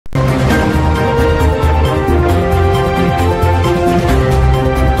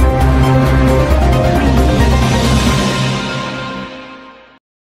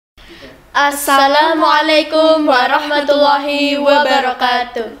Assalamualaikum warahmatullahi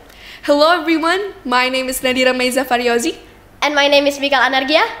wabarakatuh. Hello everyone, my name is Nadira Meiza Fariozi. And my name is Mikal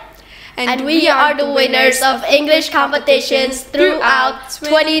Anargia. And we are the winners of English competitions throughout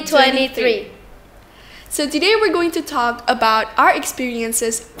 2023. So today we're going to talk about our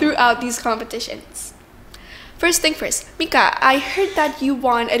experiences throughout these competitions. First thing first, Mika, I heard that you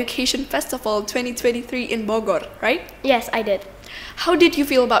won Education Festival 2023 in Bogor, right? Yes, I did. How did you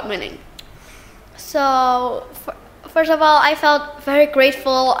feel about winning? So, first of all, I felt very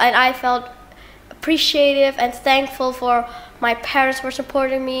grateful and I felt appreciative and thankful for my parents for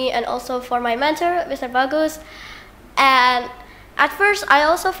supporting me and also for my mentor, Mr. Bagus. And at first, I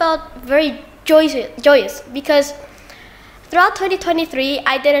also felt very joyous because throughout 2023,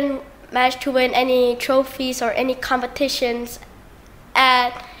 I didn't manage to win any trophies or any competitions,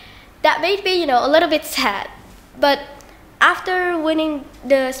 and that made me, a little bit sad. But after winning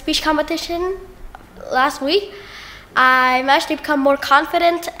the speech competition last week, I managed to become more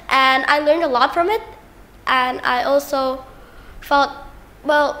confident and I learned a lot from it. And I also felt,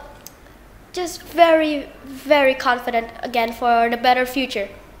 just very, very confident again for the better future.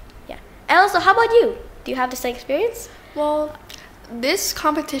 Yeah. And also, how about you? Do you have the same experience? Well, this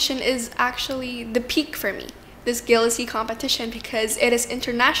competition is actually the peak for me, this Galaxy competition, because it is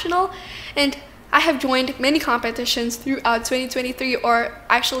international and I have joined many competitions throughout 2023, or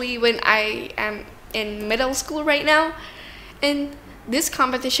actually when I am in middle school right now. And this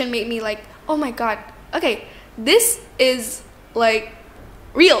competition made me like, oh my god, okay, this is like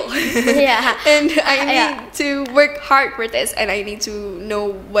real. Yeah. And I need to work hard for this, and I need to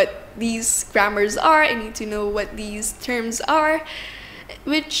know what these grammars are, I need to know what these terms are,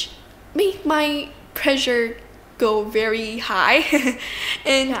 which made my pressure go very high.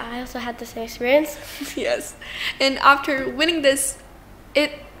 And yeah, I also had the same experience. Yes. And after winning this,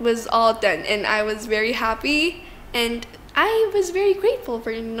 it was all done and I was very happy and I was very grateful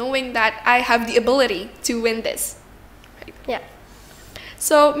for knowing that I have the ability to win this. Right? Yeah.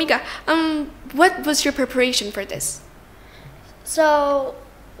 So Mika, what was your preparation for this? So,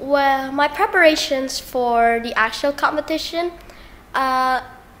 well, my preparations for the actual competition, I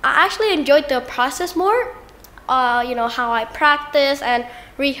actually enjoyed the process more. How I practice and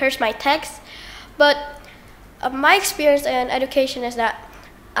rehearse my text. But my experience in education is that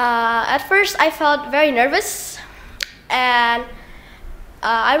at first I felt very nervous, and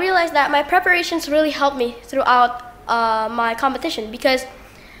I realized that my preparations really helped me throughout my competition because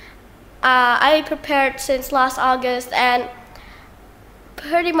I prepared since last August, and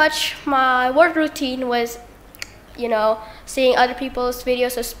pretty much my work routine was, seeing other people's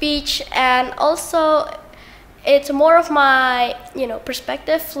videos of speech, and also it's more of my,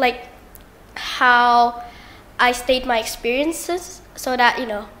 perspective, like how I state my experiences so that,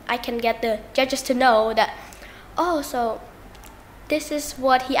 I can get the judges to know that, oh, so this is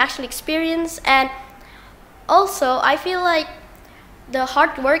what he actually experienced. And also, I feel like the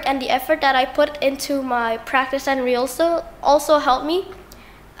hard work and the effort that I put into my practice and rehearsal also helped me,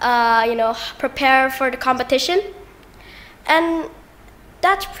 prepare for the competition. And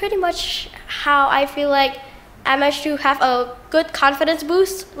that's pretty much how I feel like I managed to have a good confidence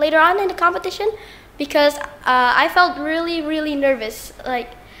boost later on in the competition, because I felt really, really nervous. Like,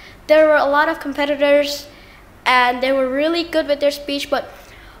 there were a lot of competitors and they were really good with their speech, but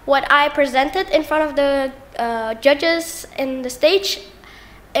what I presented in front of the judges in the stage,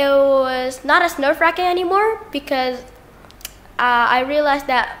 it was not as nerve-wracking anymore, because I realized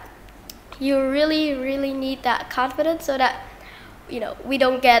that you really, really need that confidence so that, we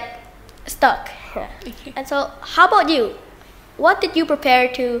don't get stuck. And so, how about you? What did you prepare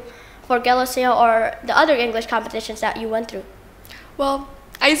for Galoseo or the other English competitions that you went through? Well,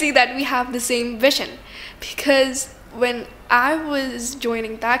 I see that we have the same vision, because when I was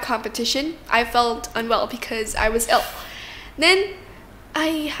joining that competition, I felt unwell because I was ill. Then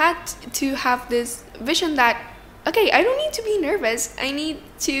I had to have this vision that, okay, I don't need to be nervous. I need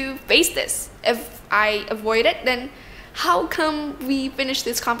to face this. If I avoid it, then how come we finish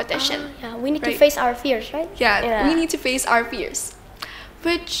this competition? Yeah, we need to face our fears, right? Yeah, we need to face our fears,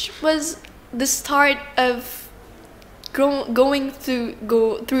 which was the start of going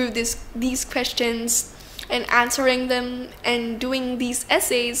through these questions and answering them and doing these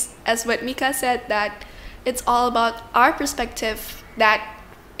essays, as what Mika said, that it's all about our perspective, that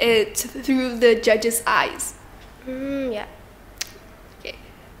it's through the judge's eyes. Yeah.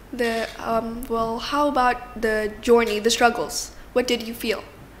 How about the journey, the struggles? What did you feel?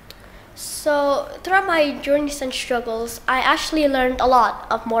 So throughout my journeys and struggles, I actually learned a lot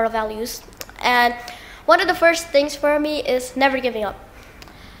of moral values. And one of the first things for me is never giving up.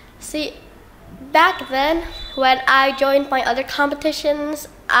 See, back then, when I joined my other competitions,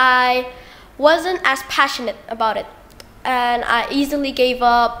 I wasn't as passionate about it. And I easily gave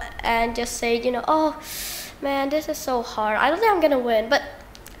up and just said, oh, man, this is so hard. I don't think I'm gonna win. But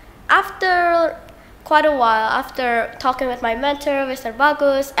after quite a while, after talking with my mentor, Mr.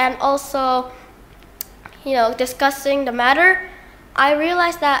 Bagus, and also, discussing the matter, I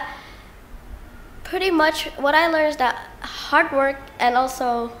realized that pretty much what I learned is that hard work and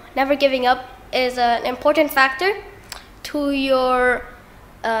also never giving up is an important factor to your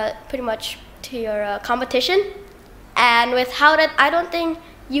competition. And without it, I don't think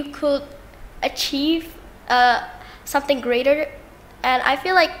you could achieve something greater. And I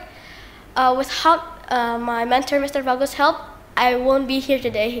feel like without my mentor, Mr. Vago's help, I won't be here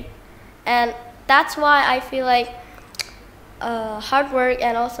today. And that's why I feel like hard work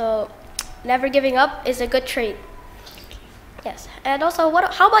and also never giving up is a good trait. Yes. And also,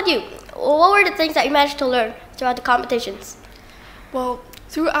 how about you? What were the things that you managed to learn throughout the competitions? Well,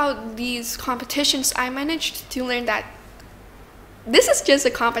 throughout these competitions, I managed to learn that this is just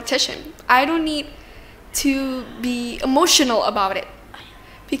a competition. I don't need to be emotional about it,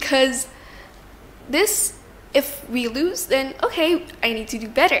 because if we lose, then okay, I need to do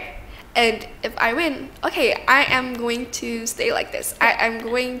better. And if I win, okay, I am going to stay like this. I'm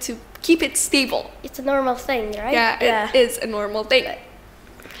going to keep it stable. It's a normal thing, right? Yeah, it is a normal thing.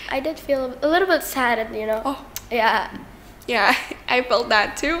 I did feel a little bit sad, Oh. Yeah. Yeah, I felt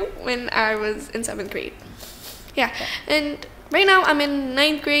that too when I was in 7th grade. Yeah, and right now I'm in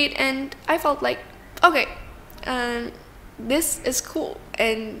 9th grade, and I felt like, okay, this is cool,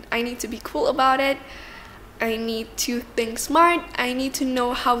 and I need to be cool about it. I need to think smart. I need to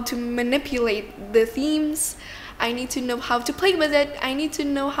know how to manipulate the themes. I need to know how to play with it. I need to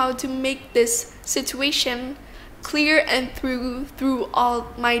know how to make this situation clear and through all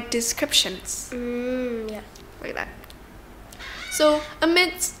my descriptions. Yeah. Like that. So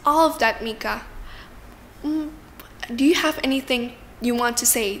amidst all of that, Mika, do you have anything you want to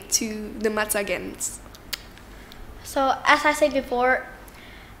say to the Matsagans? So as I said before,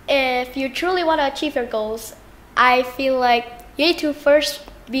 if you truly want to achieve your goals, I feel like you need to first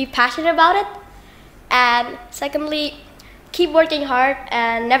be passionate about it, and secondly, keep working hard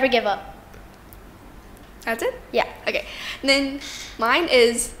and never give up. That's it? Yeah. Okay. Then mine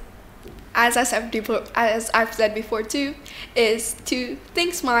is, as I've said before too, is to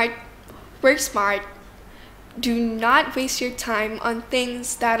think smart, work smart. Do not waste your time on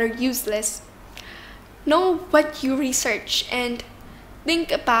things that are useless. Know what you research and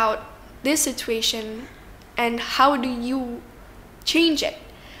think about this situation and how do you change it.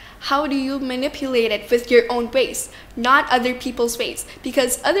 How do you manipulate it with your own ways, not other people's ways,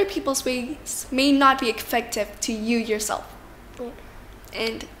 because other people's ways may not be effective to you yourself. Yeah.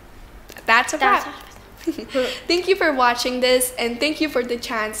 And that's a wrap. Thank you for watching this, and thank you for the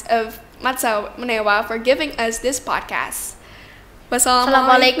chance of Matsa Manewa for giving us this podcast.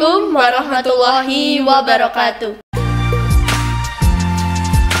 Wassalamualaikum warahmatullahi wabarakatuh.